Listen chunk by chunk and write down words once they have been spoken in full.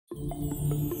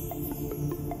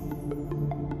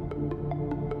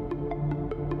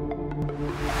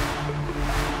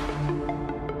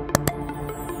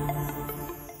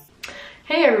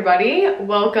Hey everybody,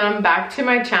 welcome back to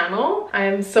my channel. I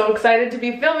am so excited to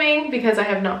be filming because I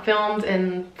have not filmed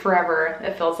in forever,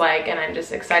 it feels like, and I'm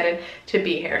just excited to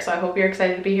be here. So I hope you're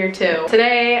excited to be here too.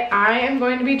 Today I am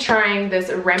going to be trying this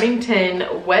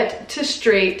Remington wet to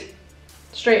straight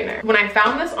straightener. When I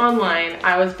found this online,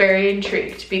 I was very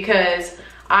intrigued because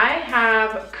I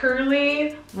have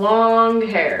curly, long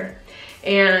hair.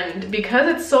 And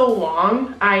because it's so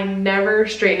long, I never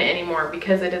straighten it anymore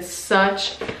because it is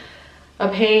such a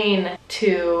pain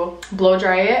to blow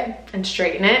dry it and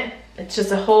straighten it. It's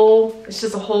just a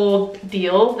whole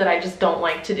deal that I just don't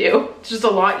like to do. It's just a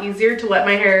lot easier to let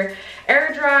my hair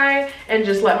air dry and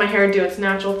just let my hair do its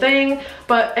natural thing.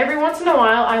 But every once in a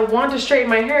while I want to straighten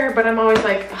my hair, but I'm always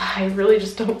like, I really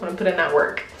just don't want to put in that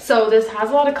work. So this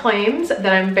has a lot of claims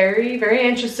that I'm very, very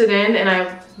interested in, and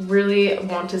I really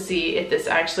want to see if this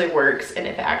actually works and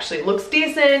if it actually looks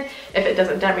decent, if it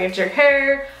doesn't damage your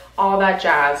hair, all that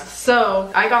jazz.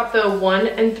 So I got the 1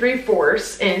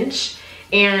 3/4 inch,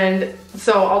 and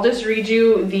so I'll just read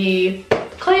you the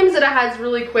claims that it has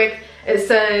really quick. It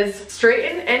says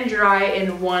straighten and dry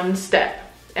in 1 step.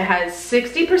 It has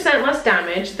 60% less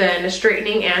damage than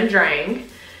straightening and drying.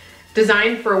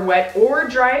 Designed for wet or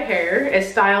dry hair, it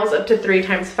styles up to 3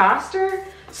 times faster.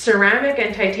 Ceramic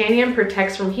and titanium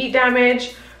protects from heat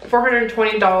damage.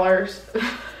 $420.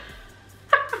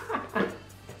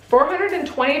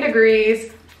 420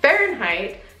 degrees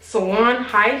Fahrenheit, salon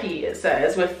high heat, it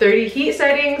says, with 30 heat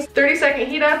settings, 30-second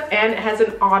heat up, and it has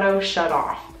an auto shut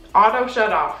off. Auto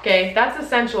shut off, okay? That's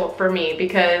essential for me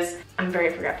because I'm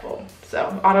very forgetful.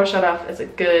 So auto shut off is a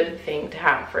good thing to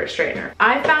have for a straightener.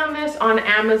 I found this on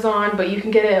Amazon, but you can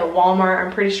get it at Walmart.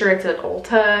 I'm pretty sure it's at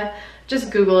Ulta.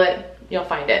 Just Google it, you'll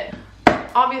find it.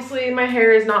 Obviously, my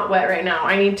hair is not wet right now.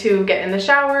 I need to get in the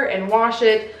shower and wash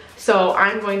it. So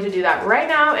I'm going to do that right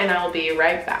now and I'll be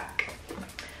right back.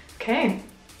 Okay,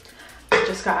 I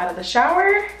just got out of the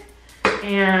shower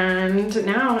and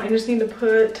now I just need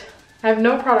to I have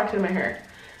no product in my hair.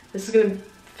 This is gonna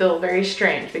feel very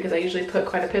strange because I usually put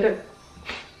quite a bit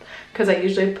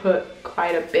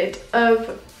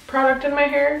of product in my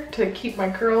hair to keep my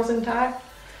curls intact.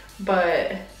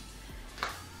 But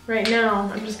right now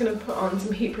I'm just gonna put on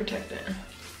some heat protectant.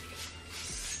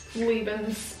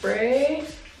 Leave-in spray.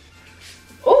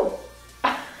 Oh,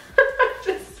 I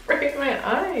just sprayed my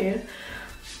eye.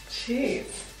 Jeez,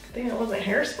 I think it wasn't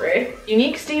hairspray.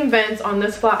 Unique steam vents on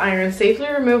this flat iron safely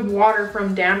remove water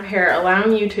from damp hair,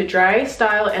 allowing you to dry,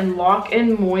 style, and lock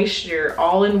in moisture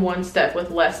all in 1 step with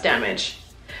less damage.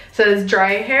 It says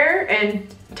dry hair and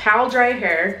towel dry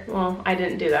hair. Well, I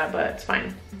didn't do that, but it's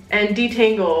fine. And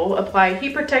detangle, apply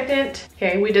heat protectant.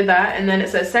 Okay, we did that. And then it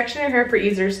says section your hair for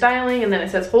easier styling. And then it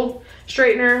says hold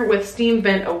straightener with steam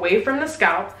vent away from the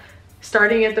scalp,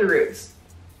 starting at the roots.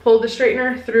 Pull the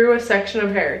straightener through a section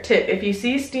of hair. Tip, if you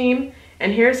see steam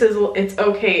and hair sizzle, it's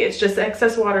okay. It's just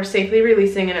excess water safely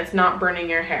releasing and it's not burning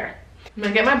your hair. I'm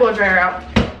gonna get my blow dryer out.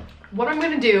 What I'm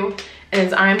gonna do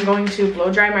is I'm going to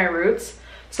blow dry my roots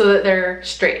so that they're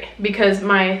straight because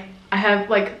I have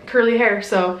like curly hair,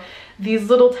 so these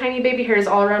little tiny baby hairs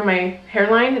all around my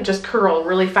hairline just curl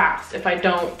really fast if I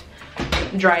don't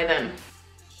dry them.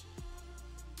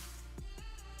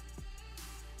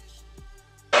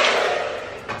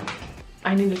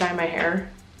 I need to dye my hair.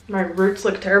 My roots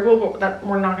look terrible, but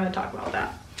we're not gonna talk about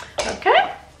that.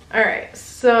 Okay? All right,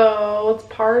 so let's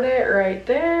part it right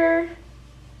there.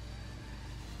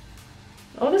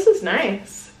 Oh, this is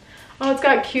nice. Oh, it's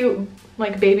got cute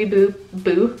like baby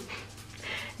blue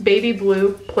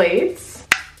plates.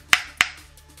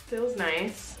 Feels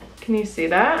nice. Can you see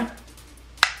that?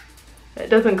 It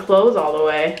doesn't close all the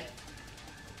way.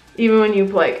 Even when you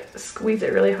like squeeze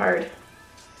it really hard.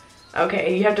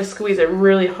 Okay, you have to squeeze it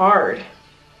really hard.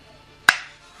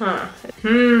 Huh.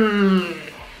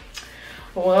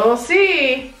 We'll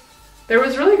see. There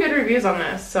was really good reviews on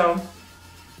this, so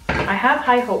I have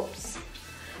high hopes.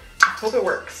 I hope it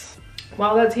works.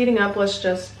 While that's heating up, let's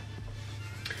just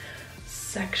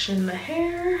section the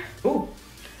hair. Ooh,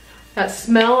 that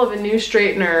smell of a new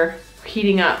straightener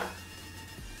heating up.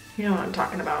 You know what I'm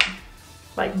talking about.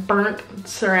 Like burnt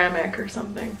ceramic or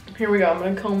something. Here we go, I'm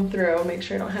gonna comb through, make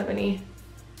sure I don't have any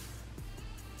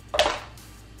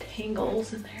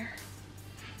tangles in there.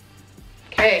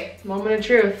 Okay, moment of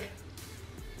truth.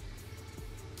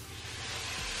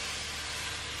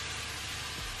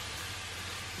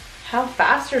 How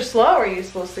fast or slow are you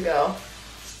supposed to go?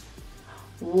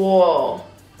 Whoa,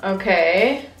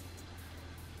 okay.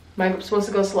 Am I supposed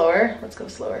to go slower? Let's go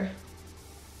slower.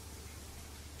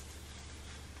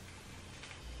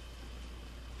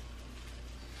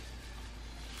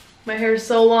 My hair is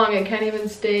so long, it can't even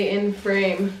stay in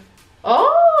frame.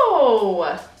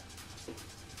 Oh,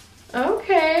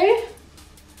 okay.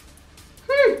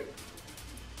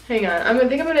 Hang on, I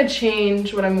think I'm gonna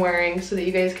change what I'm wearing so that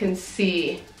you guys can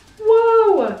see.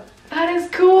 Whoa, that is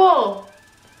cool.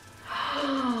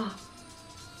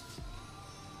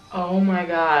 Oh my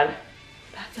God,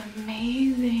 that's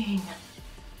amazing.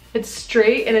 It's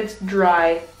straight and it's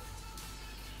dry.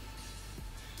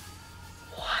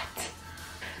 What?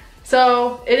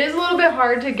 So it is a little bit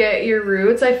hard to get your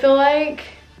roots, I feel like.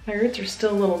 My roots are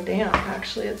still a little damp,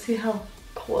 actually. Let's see how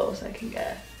close I can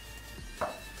get.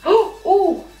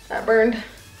 Oh, that burned.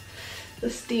 The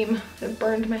steam, it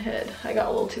burned my head. I got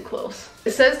a little too close.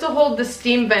 It says to hold the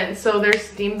steam vents. So there's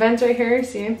steam vents right here,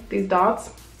 see these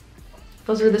dots?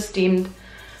 Those are the steam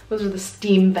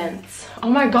vents. Oh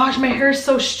my gosh, my hair is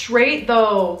so straight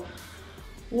though.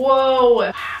 Whoa,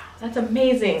 wow, that's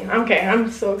amazing. Okay,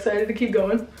 I'm so excited to keep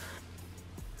going.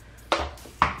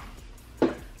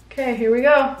 Okay, here we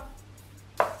go.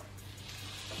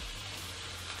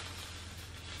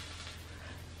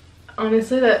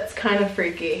 Honestly, that's kind of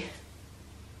freaky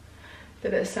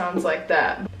that it sounds like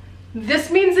that. This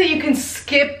means that you can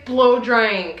skip blow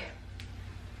drying.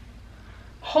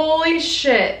 Holy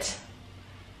shit.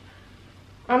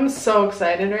 I'm so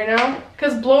excited right now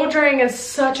because blow drying is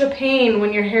such a pain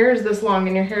when your hair is this long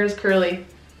and your hair is curly.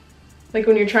 Like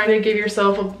when you're trying to give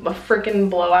yourself a freaking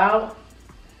blowout.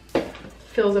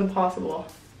 Feels impossible.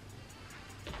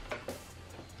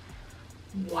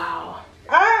 Wow.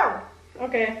 Ow!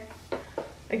 Okay.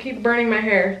 I keep burning my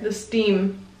hair. The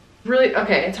steam. Really,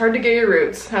 okay, it's hard to get your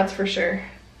roots, that's for sure.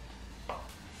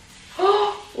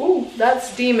 Oh, ooh, that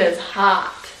steam is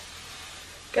hot.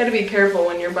 Gotta be careful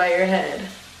when you're by your head.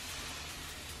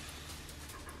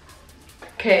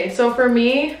 Okay, so for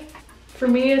me,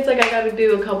 it's like I gotta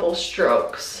do a couple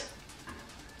strokes.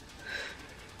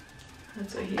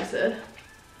 That's what he said.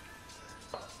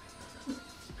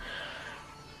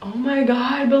 Oh my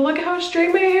God, but look how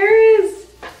straight my hair is.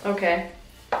 Okay,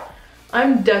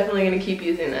 I'm definitely gonna keep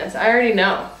using this. I already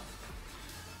know.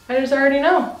 I just already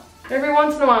know. Every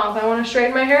once in a while, if I wanna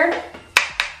straighten my hair,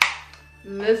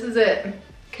 this is it.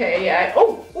 Okay, yeah,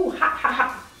 oh, hot, hot,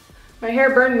 hot. My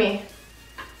hair burned me.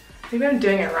 Maybe I'm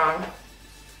doing it wrong.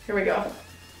 Here we go.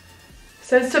 It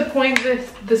says to point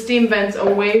the steam vents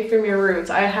away from your roots.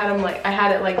 I had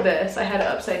it like this. I had it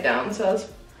upside down, so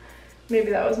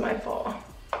maybe that was my fault.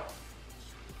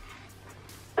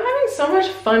 I'm having so much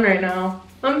fun right now.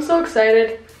 I'm so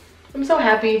excited. I'm so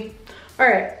happy. All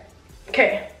right,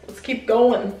 okay, let's keep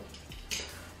going.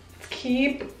 Let's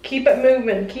keep it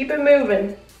moving, keep it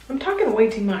moving. I'm talking way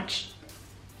too much.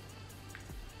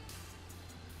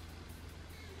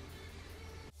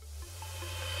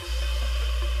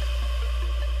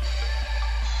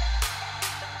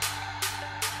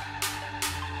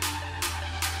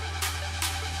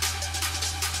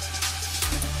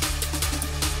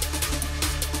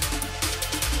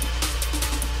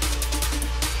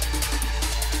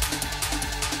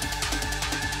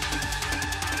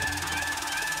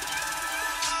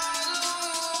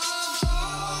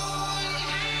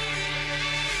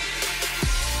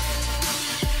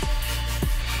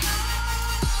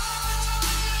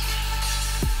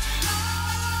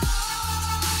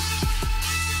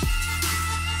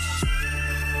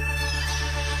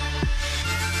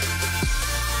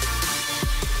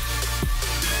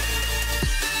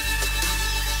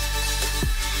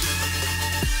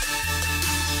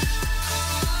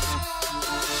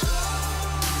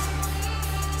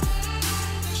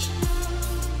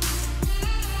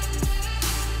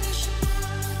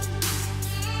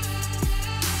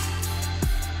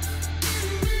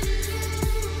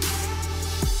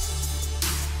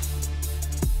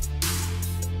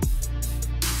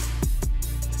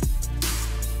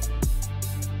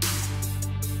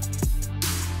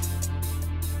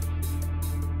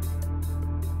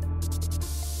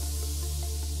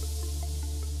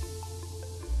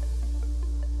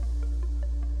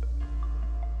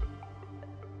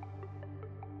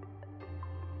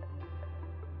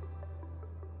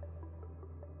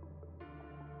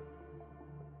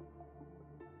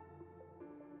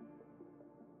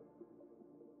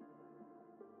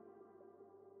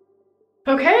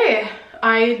 Okay,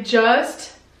 I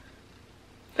just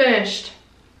finished.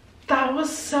 That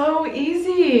was so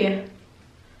easy.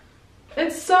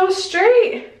 It's so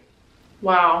straight.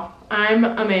 Wow, I'm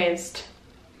amazed.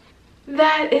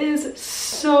 That is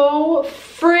so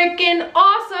freaking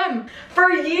awesome. For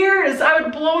years, I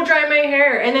would blow dry my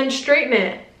hair and then straighten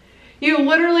it. You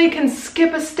literally can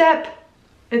skip a step.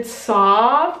 It's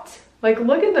soft. Like,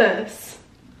 look at this.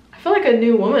 I feel like a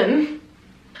new woman.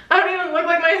 I don't even look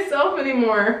like myself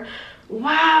anymore.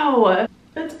 Wow.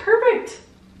 It's perfect.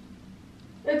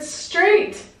 It's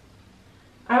straight.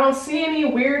 I don't see any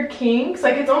weird kinks.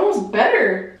 Like, it's almost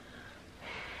better.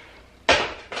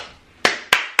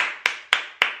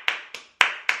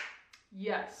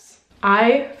 Yes.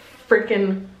 I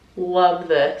freaking love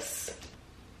this.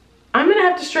 I'm gonna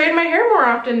have to straighten my hair more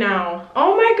often now.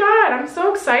 Oh my God, I'm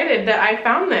so excited that I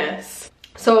found this.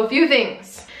 So a few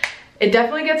things. It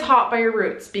definitely gets hot by your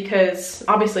roots because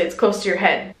obviously it's close to your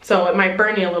head. So it might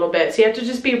burn you a little bit. So you have to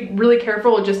just be really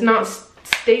careful, just not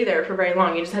stay there for very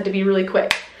long. You just have to be really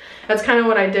quick. That's kind of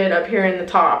what I did up here in the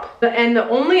top. And the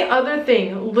only other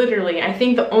thing, literally, I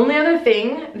think the only other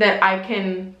thing that I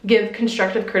can give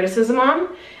constructive criticism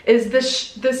on is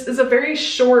this is a very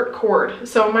short cord.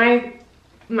 So my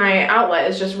outlet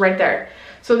is just right there.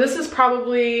 So this is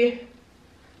probably,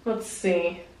 let's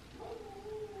see,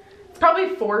 it's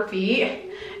probably 4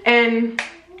 feet. And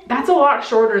that's a lot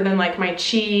shorter than like my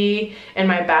Chi and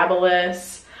my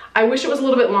Babyliss. I wish it was a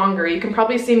little bit longer. You can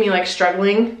probably see me like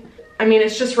struggling. I mean,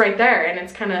 it's just right there and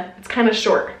it's kind of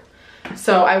short.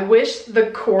 So I wish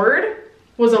the cord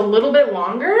was a little bit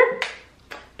longer,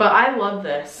 but I love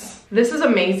this. This is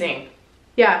amazing.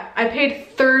 Yeah, I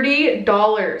paid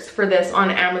 $30 for this on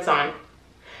Amazon.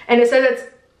 And it says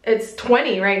it's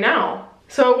 $20 right now.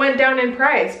 So it went down in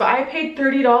price, but I paid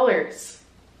 $30.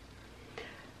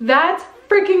 That's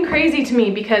freaking crazy to me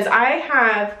because I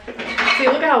have, see,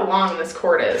 look at how long this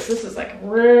cord is. This is like a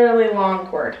really long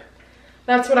cord.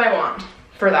 That's what I want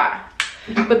for that.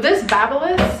 But this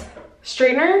Babyliss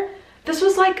straightener, this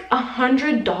was like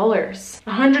 $100.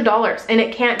 $100. And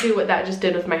it can't do what that just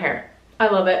did with my hair. I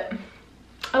love it.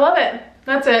 I love it.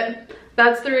 That's it.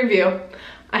 That's the review.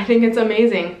 I think it's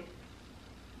amazing.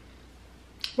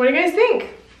 What do you guys think?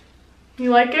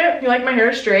 You like it? You like my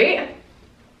hair straight?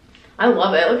 I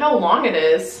love it. Look how long it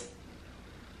is.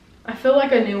 I feel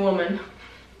like a new woman.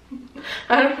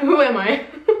 Who am I?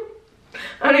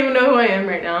 I don't even know who I am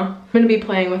right now. I'm gonna be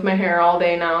playing with my hair all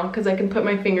day now because I can put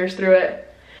my fingers through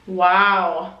it.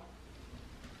 Wow.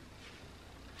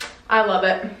 I love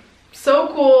it. So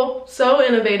cool, so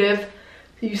innovative.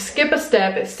 You skip a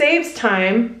step, it saves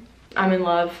time. I'm in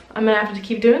love. I'm gonna have to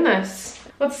keep doing this.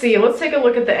 Let's see, let's take a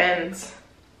look at the ends.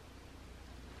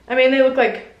 I mean, they look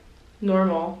like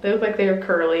normal. They look like they were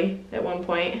curly at one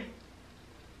point.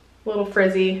 A little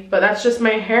frizzy, but that's just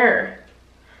my hair.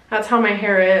 That's how my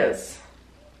hair is.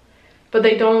 But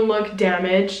they don't look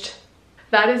damaged.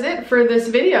 That is it for this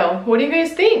video. What do you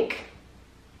guys think?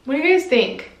 What do you guys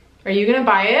think? Are you gonna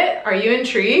buy it? Are you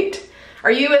intrigued?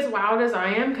 Are you as wowed as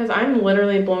I am? Because I'm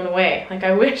literally blown away. Like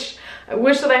I wish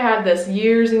that I had this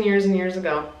years and years and years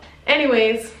ago.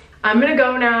 Anyways, I'm gonna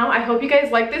go now. I hope you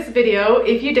guys liked this video.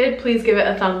 If you did, please give it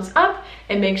a thumbs up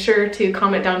and make sure to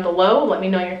comment down below. Let me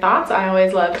know your thoughts. I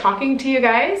always love talking to you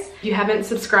guys. If you haven't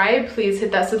subscribed, please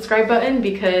hit that subscribe button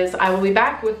because I will be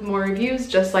back with more reviews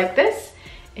just like this.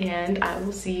 And I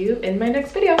will see you in my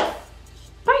next video.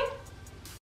 Bye.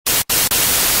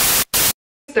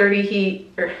 30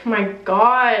 heat, my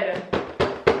God.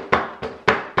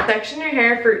 Section your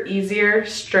hair for easier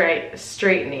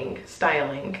straightening,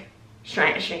 styling.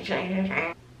 I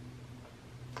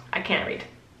can't read.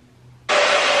 Oh,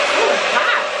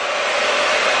 class.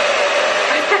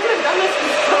 I haven't done this in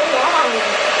so long.